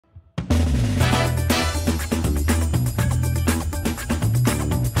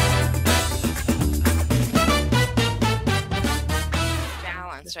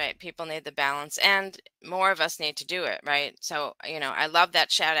People need the balance, and more of us need to do it, right? So, I love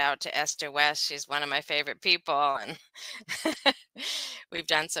that shout out to Esther West. She's one of my favorite people, and we've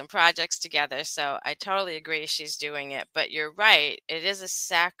done some projects together. So I totally agree she's doing it. But you're right, it is a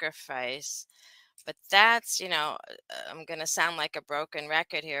sacrifice. But that's, I'm going to sound like a broken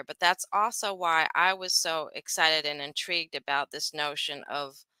record here, but that's also why I was so excited and intrigued about this notion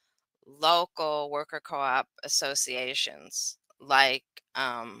of local worker co-op associations like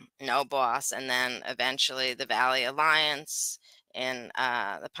No Boss, and then eventually the Valley Alliance in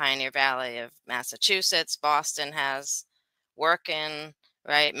the Pioneer Valley of Massachusetts. Boston has Workin',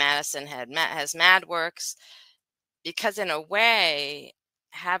 right? Madison has MadWorks, because in a way,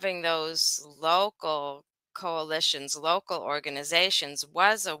 having those local coalitions, local organizations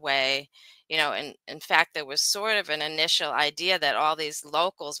was a way, in fact, there was sort of an initial idea that all these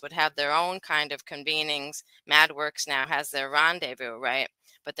locals would have their own kind of convenings. MadWorks now has their rendezvous, right?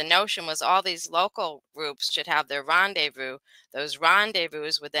 But the notion was all these local groups should have their rendezvous. Those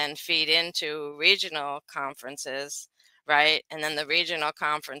rendezvous would then feed into regional conferences, right? And then the regional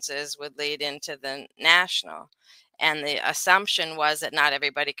conferences would lead into the national. And the assumption was that not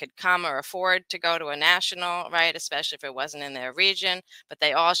everybody could come or afford to go to a national, right? Especially if it wasn't in their region, but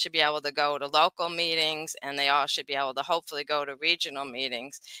they all should be able to go to local meetings, and they all should be able to hopefully go to regional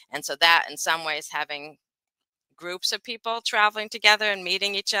meetings. And so that in some ways, having groups of people traveling together and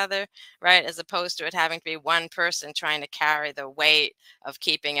meeting each other, right? As opposed to it having to be one person trying to carry the weight of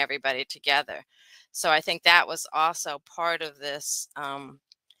keeping everybody together. So I think that was also part of this,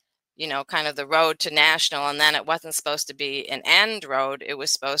 kind of the road to national. And then it wasn't supposed to be an end road. It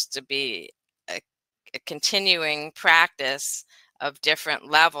was supposed to be a continuing practice of different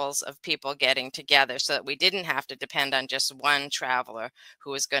levels of people getting together, so that we didn't have to depend on just one traveler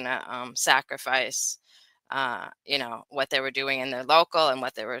who was going to sacrifice, what they were doing in their local and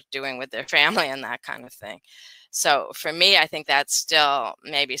what they were doing with their family and that kind of thing. So for me, I think that's still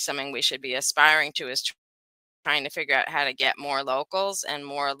maybe something we should be aspiring to, is trying to figure out how to get more locals and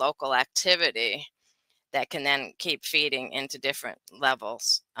more local activity that can then keep feeding into different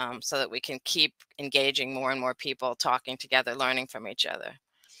levels, so that we can keep engaging more and more people, talking together, learning from each other.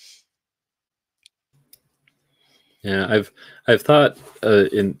 Yeah, I've thought,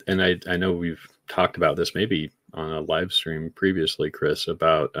 and I know we've talked about this maybe on a live stream previously, Chris,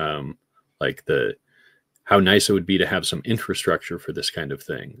 about like how nice it would be to have some infrastructure for this kind of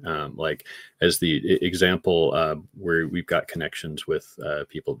thing. Like as the example, where we've got connections with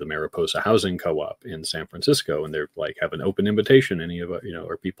people, the Mariposa Housing Co-op in San Francisco, and they're like have an open invitation. Any of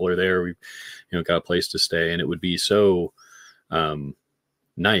our people are there. We've got a place to stay, and it would be so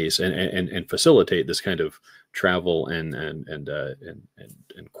nice and facilitate this kind of travel and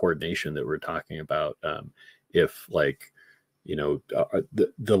coordination that we're talking about. If like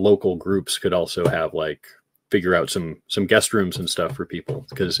the local groups could also have like figure out some guest rooms and stuff for people,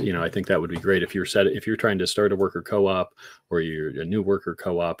 because I think that would be great if you're trying to start a worker co-op, or you're a new worker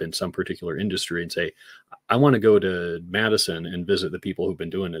co-op in some particular industry, and say, I want to go to Madison and visit the people who've been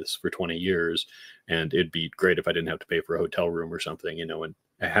doing this for 20 years, and it'd be great if I didn't have to pay for a hotel room or something, and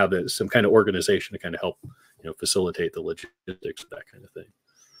have some kind of organization to kind of help facilitate the logistics of that kind of thing.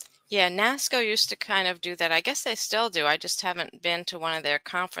 Yeah, NASCO used to kind of do that. I guess they still do. I just haven't been to one of their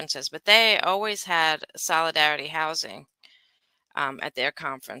conferences, but they always had solidarity housing at their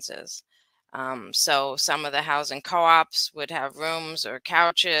conferences. So some of the housing co-ops would have rooms or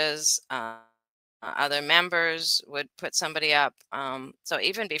couches. Other members would put somebody up. So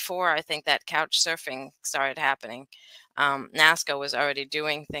even before I think that couch surfing started happening, NASCO was already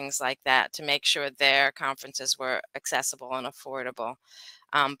doing things like that to make sure their conferences were accessible and affordable.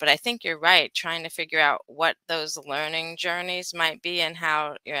 But I think you're right, trying to figure out what those learning journeys might be, and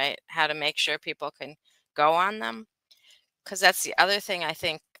how to make sure people can go on them. Because that's the other thing I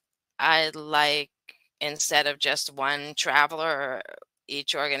think I like, instead of just one traveler, or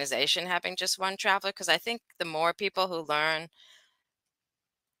each organization having just one traveler, because I think the more people who learn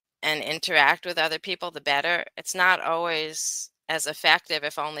and interact with other people, the better. It's not always as effective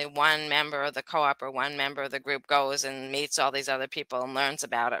if only one member of the co-op or one member of the group goes and meets all these other people and learns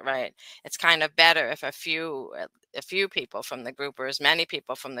about it, right? It's kind of better if a few people from the group, or as many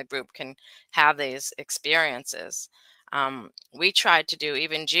people from the group, can have these experiences. We tried to do,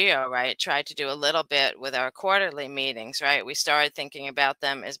 even Geo, right, tried to do a little bit with our quarterly meetings, right? We started thinking about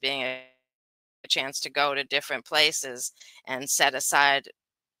them as being a chance to go to different places and set aside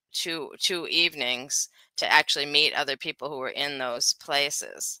two evenings to actually meet other people who were in those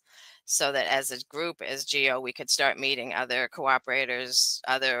places, so that as a group, as Geo, we could start meeting other cooperators,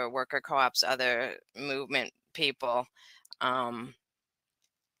 other worker co-ops, other movement people,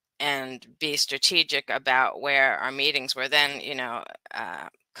 and be strategic about where our meetings were. Then,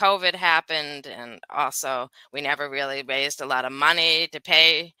 COVID happened, and also we never really raised a lot of money to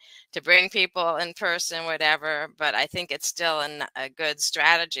pay to bring people in person, whatever. But I think it's still a good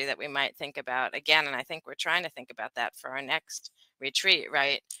strategy that we might think about again. And I think we're trying to think about that for our next retreat,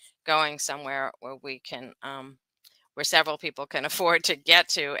 right? Going somewhere where we can, where several people can afford to get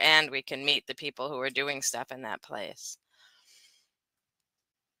to, and we can meet the people who are doing stuff in that place.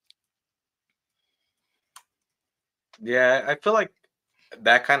 Yeah, I feel like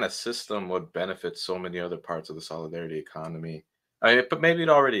that kind of system would benefit so many other parts of the solidarity economy. But maybe it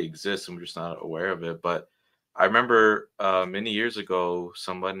already exists and we're just not aware of it. But I remember many years ago,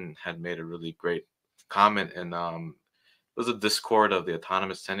 someone had made a really great comment in it was a Discord of the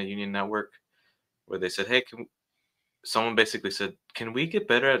Autonomous Tenant Union Network, where they said, "Hey, someone basically said, can we get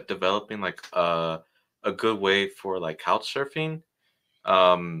better at developing like a good way for like couch surfing?"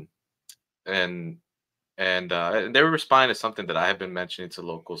 Um, and and they were responding to something that I have been mentioning to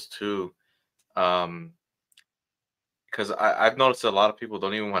locals too. Um, because I've noticed that a lot of people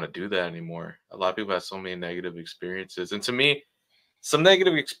don't even want to do that anymore. A lot of people have so many negative experiences, and to me, some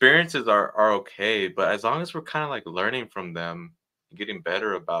negative experiences are okay, but as long as we're kind of like learning from them, and getting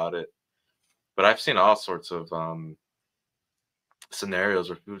better about it. But I've seen all sorts of scenarios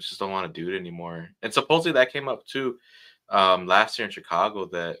where people just don't want to do it anymore, and supposedly that came up too last year in Chicago,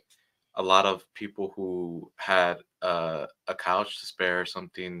 that a lot of people who had a couch to spare or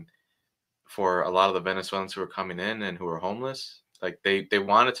something for a lot of the Venezuelans who were coming in and who were homeless. Like they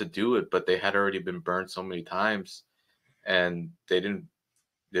wanted to do it, but they had already been burned so many times, and they didn't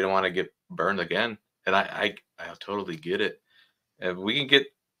want to get burned again. And I totally get it. If we can get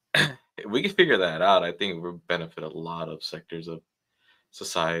if we can figure that out, I think we'll benefit a lot of sectors of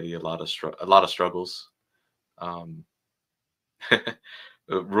society, a lot of struggles. Um,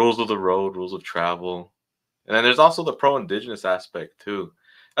 rules of the road, rules of travel, and then there's also the pro-indigenous aspect too.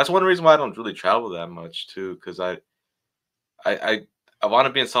 That's one reason why I don't really travel that much too, because I I, I want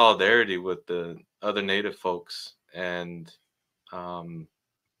to be in solidarity with the other native folks, and um,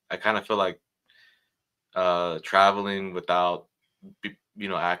 I kind of feel like traveling without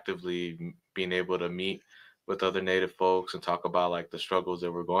actively being able to meet with other native folks and talk about like the struggles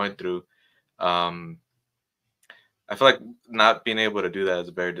that we're going through. Um, I feel like not being able to do that is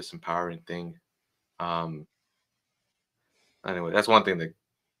a very disempowering thing. Um, anyway, that's one thing that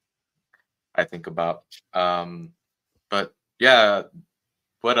I think about. But yeah,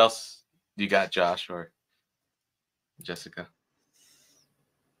 what else you got, Josh or Jessica?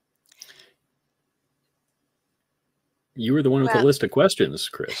 You were the one with a Well, list of questions,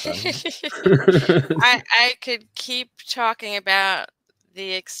 Chris. I don't know. I could keep talking about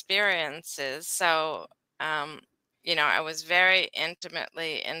the experiences. So, um, I was very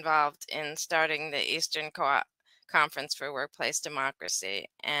intimately involved in starting the Eastern Conference for Workplace Democracy.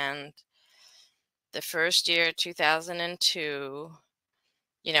 And the first year, 2002,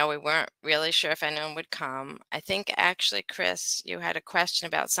 we weren't really sure if anyone would come. I think actually, Chris, you had a question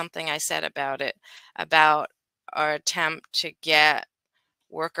about something I said about it, about our attempt to get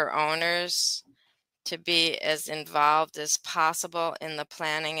worker owners to be as involved as possible in the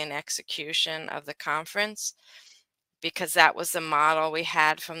planning and execution of the conference, because that was the model we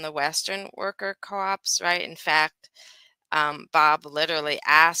had from the Western worker co-ops, right? In fact, Bob literally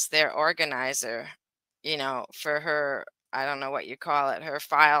asked their organizer, for her, I don't know what you call it, her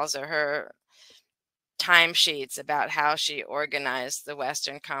files or her timesheets about how she organized the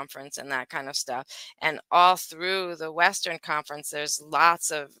Western Conference and that kind of stuff. And all through the Western Conference, there's lots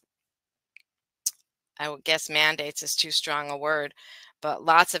of, I would guess mandates is too strong a word, but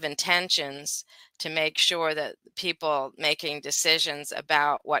lots of intentions to make sure that people making decisions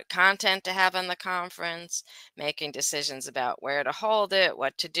about what content to have on the conference, making decisions about where to hold it,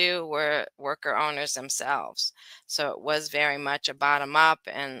 what to do, were worker owners themselves. So it was very much a bottom up,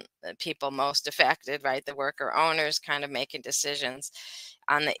 and the people most affected, right, the worker owners kind of making decisions.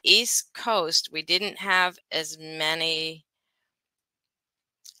 On the East Coast, we didn't have as many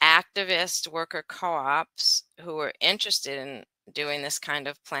activist worker co-ops who were interested in doing this kind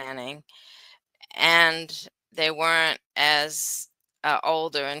of planning, and they weren't as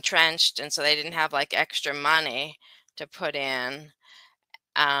old or entrenched, and so they didn't have like extra money to put in.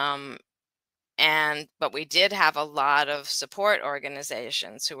 um, but we did have a lot of support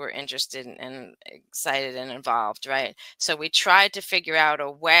organizations who were interested and excited and involved, right? So we tried to figure out a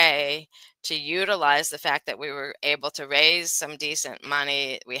way to utilize the fact that we were able to raise some decent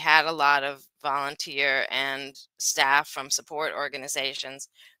money. We had a lot of volunteer and staff from support organizations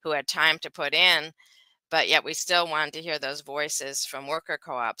who had time to put in, but yet we still wanted to hear those voices from worker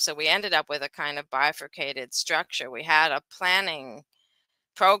co-ops. So we ended up with a kind of bifurcated structure. We had a planning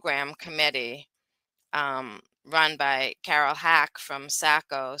program committee run by Carol Hack from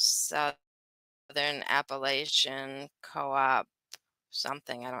SACO, Southern Appalachian Co-op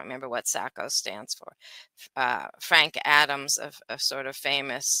something. I don't remember what SACO stands for. Frank Adams, a sort of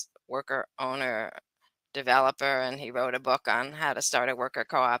famous worker owner developer, and he wrote a book on how to start a worker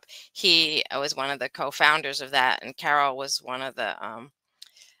co-op. He was one of the co-founders of that, and Carol was one of the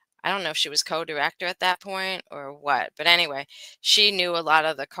I don't know if she was co-director at that point or what, but anyway, she knew a lot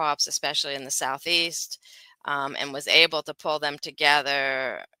of the co-ops, especially in the Southeast, and was able to pull them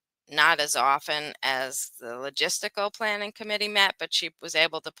together, not as often as the logistical planning committee met, but she was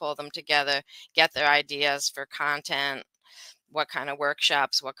able to pull them together, get their ideas for content, what kind of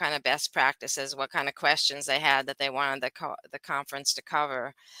workshops, what kind of best practices, what kind of questions they had that they wanted the conference to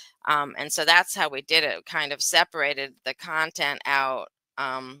cover. And so that's how we did it, kind of separated the content out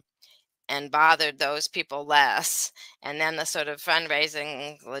and bothered those people less. And then the sort of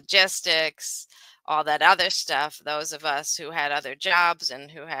fundraising, logistics, all that other stuff, those of us who had other jobs and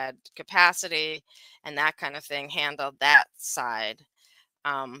who had capacity and that kind of thing handled that side.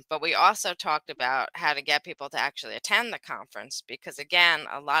 But we also talked about how to get people to actually attend the conference, because again,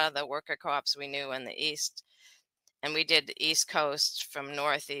 a lot of the worker co-ops we knew in the East, and we did the East Coast from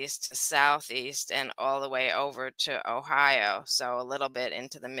Northeast to Southeast and all the way over to Ohio. So a little bit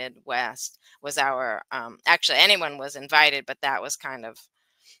into the Midwest was our, actually anyone was invited, but that was kind of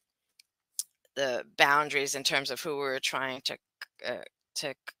the boundaries in terms of who we were trying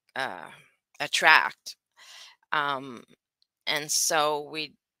to attract. And so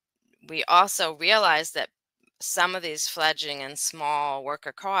we also realized that some of these fledgling and small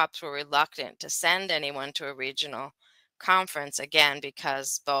worker co-ops were reluctant to send anyone to a regional conference, again,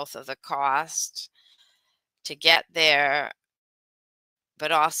 because both of the cost to get there,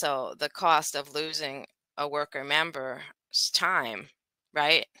 but also the cost of losing a worker member's time,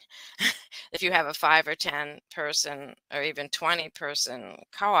 right? If you have a 5 or 10 person or even 20 person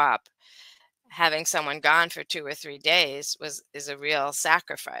co-op, having someone gone for 2 or 3 days is a real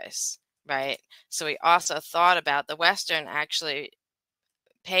sacrifice, right? So we also thought about the Western actually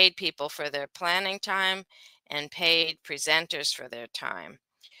paid people for their planning time and paid presenters for their time.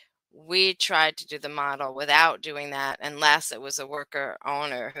 We tried to do the model without doing that, unless it was a worker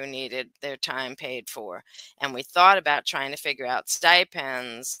owner who needed their time paid for. And we thought about trying to figure out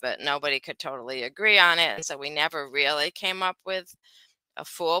stipends, but nobody could totally agree on it. And so we never really came up with a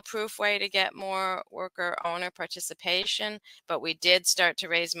foolproof way to get more worker owner participation. But we did start to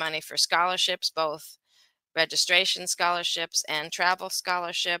raise money for scholarships, both registration scholarships and travel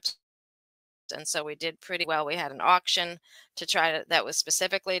scholarships. And so we did pretty well. We had an auction to try to, that was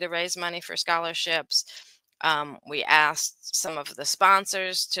specifically to raise money for scholarships. We asked some of the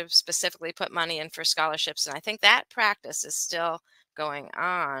sponsors to specifically put money in for scholarships. And I think that practice is still going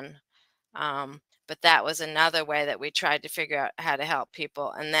on. But that was another way that we tried to figure out how to help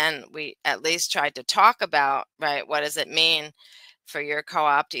people. And then we at least tried to talk about, right, what does it mean for your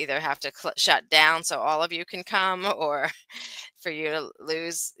co-op to either have to shut down so all of you can come, or for you to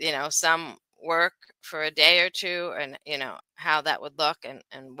lose, some work for a day or two, and, how that would look and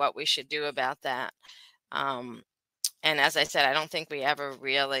what we should do about that. And as I said, I don't think we ever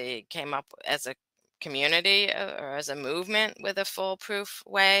really came up as a community or as a movement with a foolproof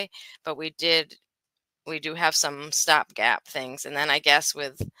way, but we do have some stopgap things. And then I guess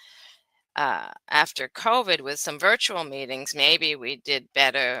with after COVID, with some virtual meetings, maybe we did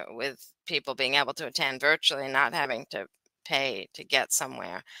better with people being able to attend virtually and not having to pay to get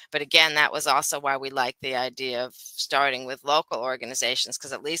somewhere. But again, that was also why we liked the idea of starting with local organizations,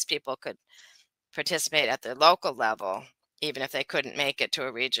 because at least people could participate at their local level, even if they couldn't make it to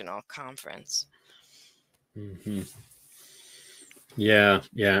a regional conference. Mm-hmm. Yeah.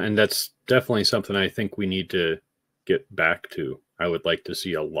 And that's definitely something I think we need to get back to. I would like to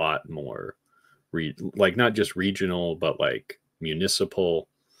see a lot more, like not just regional, but like municipal,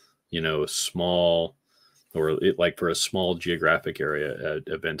 small, or like for a small geographic area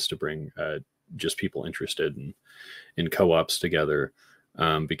events to bring just people interested in co-ops together.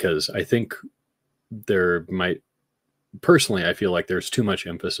 Because I think personally, I feel like there's too much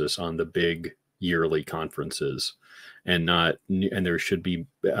emphasis on the big yearly conferences, and there should be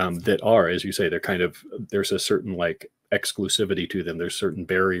that are, as you say, there's a certain like exclusivity to them. There's certain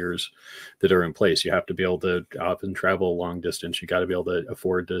barriers that are in place. You have to be able to often travel long distance. You got to be able to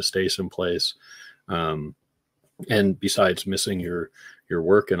afford to stay someplace. And besides missing your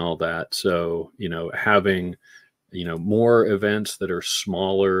work and all that. So, having more events that are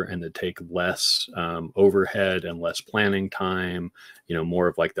smaller and that take less overhead and less planning time, more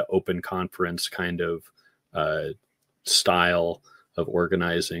of like the open conference kind of style of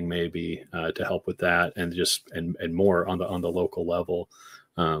organizing, maybe to help with that, and just and more on the local level.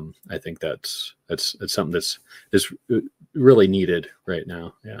 I think that's something that's really needed right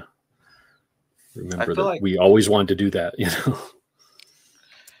now. Yeah. Remember that like we always wanted to do that,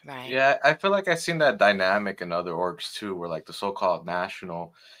 Right. Yeah, I feel like I've seen that dynamic in other orgs too, where like the so-called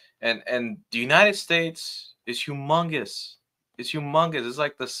national, and the United States is humongous. It's humongous. It's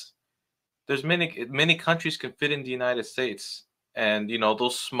like this. There's many countries can fit in the United States, and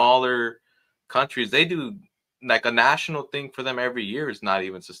those smaller countries, they do like a national thing for them every year is not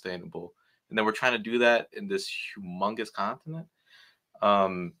even sustainable, and then we're trying to do that in this humongous continent.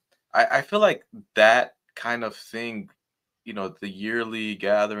 Um, I feel like that kind of thing, the yearly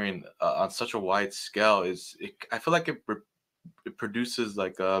gathering on such a wide scale I feel like it produces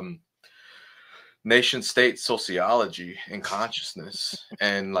like nation state sociology and consciousness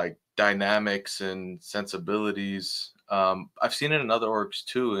and like dynamics and sensibilities. I've seen it in other orgs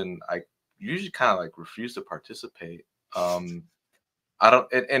too, and I usually kind of like refuse to participate. Um, I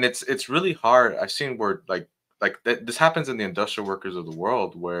don't, and it's really hard. I've seen where this happens in the industrial workers of the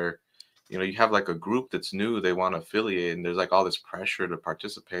world, where you have like a group that's new, they want to affiliate, and there's like all this pressure to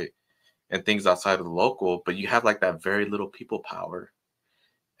participate in things outside of the local, but you have like that very little people power,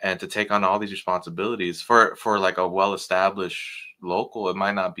 and to take on all these responsibilities for like a well established local, it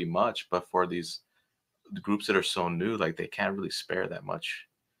might not be much, but for these groups that are so new, like they can't really spare that much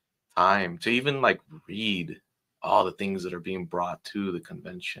time to even like read all the things that are being brought to the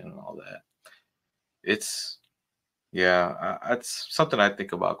convention and all that. It's yeah, it's something I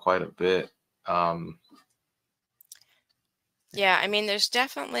think about quite a bit. Um, Yeah, I mean, there's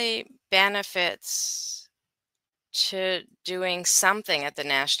definitely benefits to doing something at the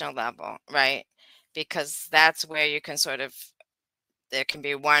national level, right? Because that's where you can sort of, there can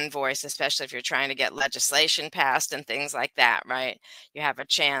be one voice, especially if you're trying to get legislation passed and things like that, right? You have a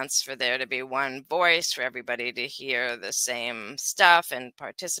chance for there to be one voice for everybody to hear the same stuff and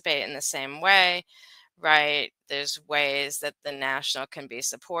participate in the same way, right? There's ways that the national can be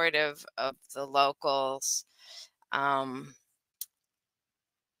supportive of the locals. Um,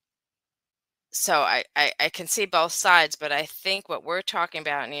 so I can see both sides, but I think what we're talking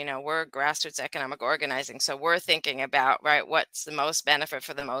about, and we're grassroots economic organizing, so we're thinking about, right, what's the most benefit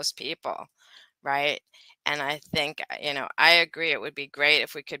for the most people, right? And I think, I agree, it would be great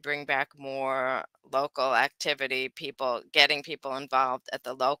if we could bring back more local activity, people, getting people involved at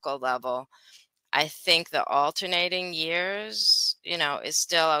the local level. I think the alternating years, is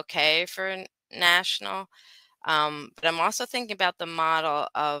still okay for national. But I'm also thinking about the model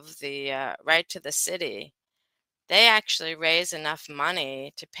of the right to the city. They actually raise enough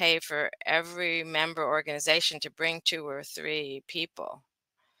money to pay for every member organization to bring 2 or 3 people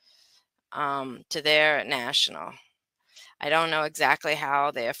to their national. I don't know exactly how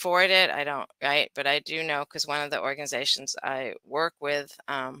they afford it. I don't, right? But I do know because one of the organizations I work with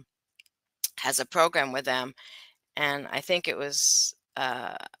has a program with them. And I think it was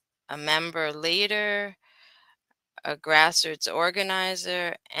a member leader, a grassroots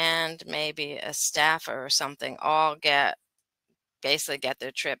organizer, and maybe a staffer or something all basically get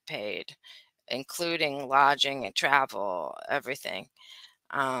their trip paid, including lodging and travel, everything,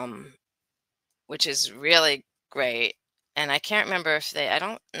 um, which is really great. And I can't remember if I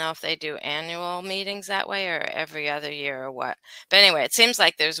don't know if they do annual meetings that way or every other year or what. But anyway, it seems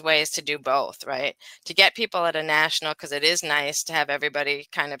like there's ways to do both, right? To get people at a national, because it is nice to have everybody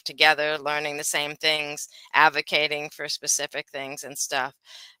kind of together, learning the same things, advocating for specific things and stuff.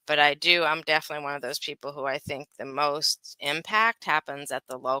 But I'm definitely one of those people who I think the most impact happens at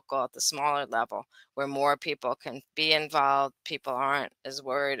the local, at the smaller level, where more people can be involved. People aren't as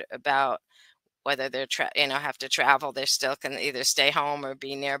worried about whether they're have to travel. They still can either stay home or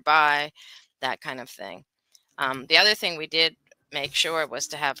be nearby, that kind of thing. The other thing we did make sure was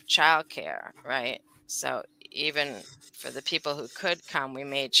to have childcare, right? So even for the people who could come, we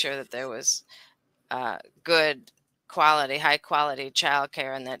made sure that there was good quality, high quality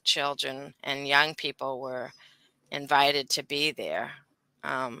childcare, and that children and young people were invited to be there.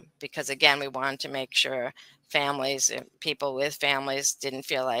 Because again, we wanted to make sure people with families didn't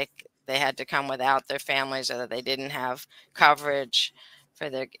feel like they had to come without their families, or that they didn't have coverage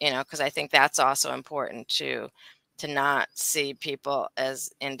for their, because I think that's also important to not see people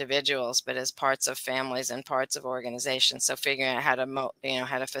as individuals, but as parts of families and parts of organizations. So figuring out how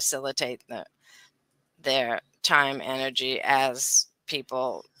to facilitate their time, energy as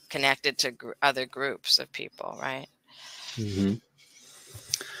people connected to other groups of people, right? Mm-hmm.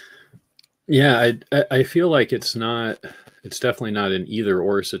 Yeah, I feel like it's definitely not an either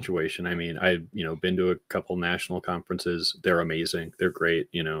or situation. I mean, I've been to a couple national conferences. They're amazing. They're great.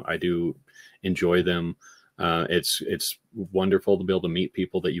 I do enjoy them. It's wonderful to be able to meet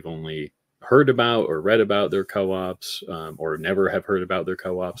people that you've only heard about or read about their co-ops, or never have heard about their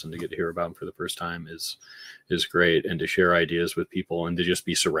co-ops, and to get to hear about them for the first time is great. And to share ideas with people, and to just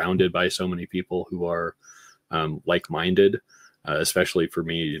be surrounded by so many people who are like-minded. Especially for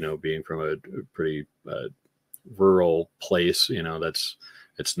me, being from a pretty rural place,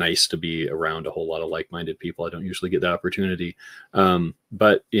 it's nice to be around a whole lot of like-minded people. I don't usually get that opportunity,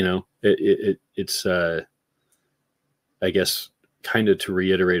 but it's I guess, kind of to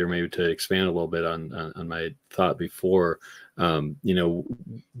reiterate, or maybe to expand a little bit on my thought before,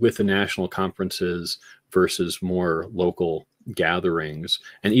 with the national conferences versus more local gatherings,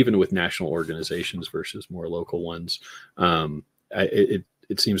 and even with national organizations versus more local ones,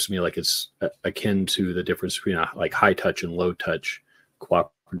 it seems to me like it's akin to the difference between like high touch and low touch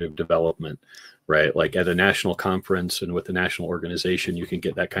cooperative development, right? Like at a national conference and with a national organization, you can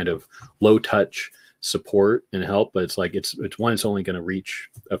get that kind of low touch support and help, but it's only going to reach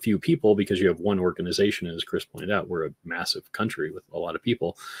a few people because you have one organization. And as Chris pointed out, we're a massive country with a lot of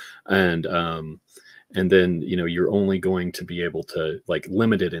people, and then you're only going to be able to, like,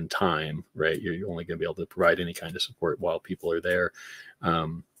 limited in time, right? You're only going to be able to provide any kind of support while people are there,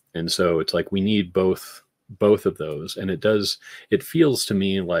 and so it's like we need both of those. And it feels to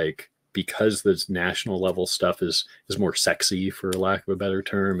me like, because this national level stuff is more sexy, for lack of a better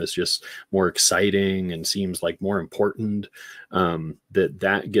term, is just more exciting and seems like more important,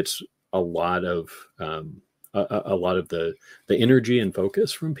 that gets a lot of the energy and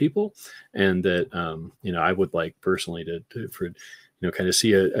focus from people. And that I would like personally for kind of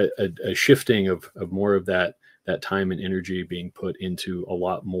see a shifting of more of that time and energy being put into a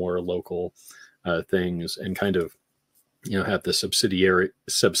lot more local things, and kind of have the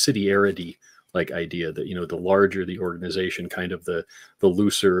subsidiarity like idea that the larger the organization, kind of the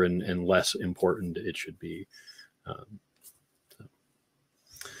looser and less important it should be.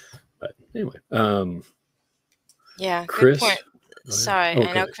 But anyway, yeah, Chris, good point. Sorry,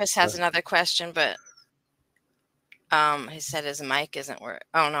 I know okay. Chris has another question, but he said his mic isn't working.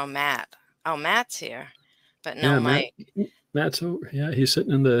 Oh no, Matt. Oh, Matt's here, but no mic. Matt's he's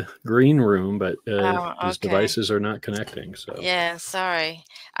sitting in the green room, but Oh, his okay. devices are not connecting. So Yeah, sorry.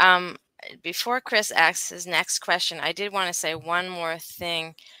 Before Chris asks his next question, I did want to say one more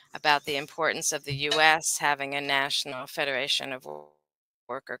thing about the importance of the U.S. having a national federation of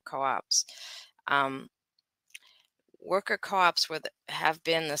worker co-ops. Worker co-ops have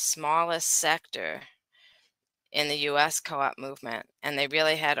been the smallest sector in the U.S. co-op movement, and they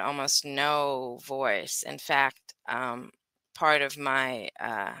really had almost no voice. In fact, part of my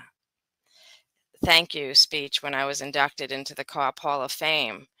thank you speech when I was inducted into the Co-op Hall of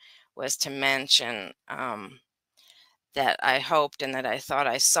Fame was to mention that I hoped and that I thought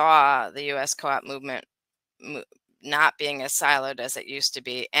I saw the U.S. co-op movement not being as siloed as it used to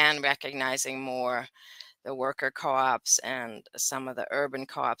be, and recognizing more the worker co-ops and some of the urban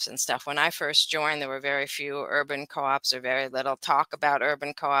co-ops and stuff. When I first joined, there were very few urban co-ops, or very little talk about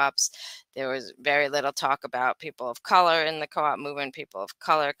urban co-ops. There was very little talk about people of color in the co-op movement, people of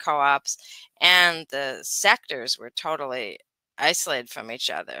color co-ops, and the sectors were totally isolated from each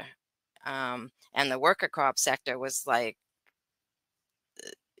other. And the worker co-op sector was like,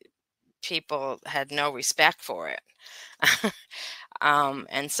 people had no respect for it.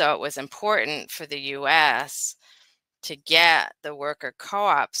 And so it was important for the U.S. to get the worker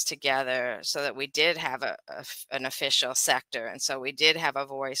co-ops together so that we did have an official sector. And so we did have a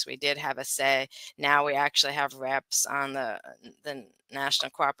voice, we did have a say. Now we actually have reps on the National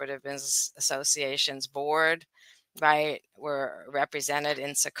Cooperative Business Association's board, right? We're represented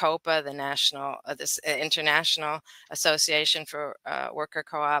in SACOPA, the this International Association for Worker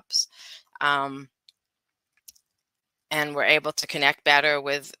Co-ops. And we're able to connect better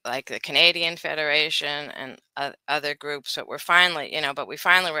with, like, the Canadian Federation and other groups. But we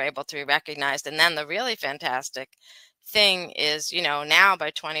finally were able to be recognized. And then the really fantastic thing is, now by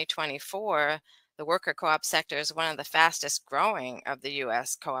 2024, the worker co-op sector is one of the fastest growing of the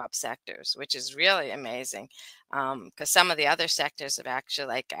U.S. co-op sectors, which is really amazing, because some of the other sectors have actually,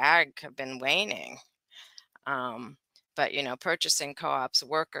 like ag, have been waning. But, you know, purchasing co-ops,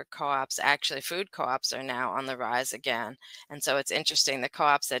 worker co-ops, actually food co-ops are now on the rise again. And so it's interesting, the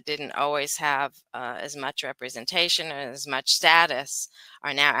co-ops that didn't always have as much representation or as much status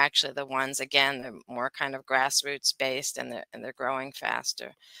are now actually the ones, again, they're more kind of grassroots based, and they're growing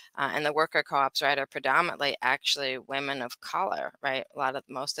faster. And the worker co-ops, right, are predominantly actually women of color, right?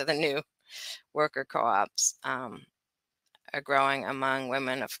 Most of the new worker co-ops are growing among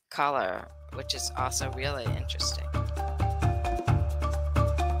women of color, which is also really interesting.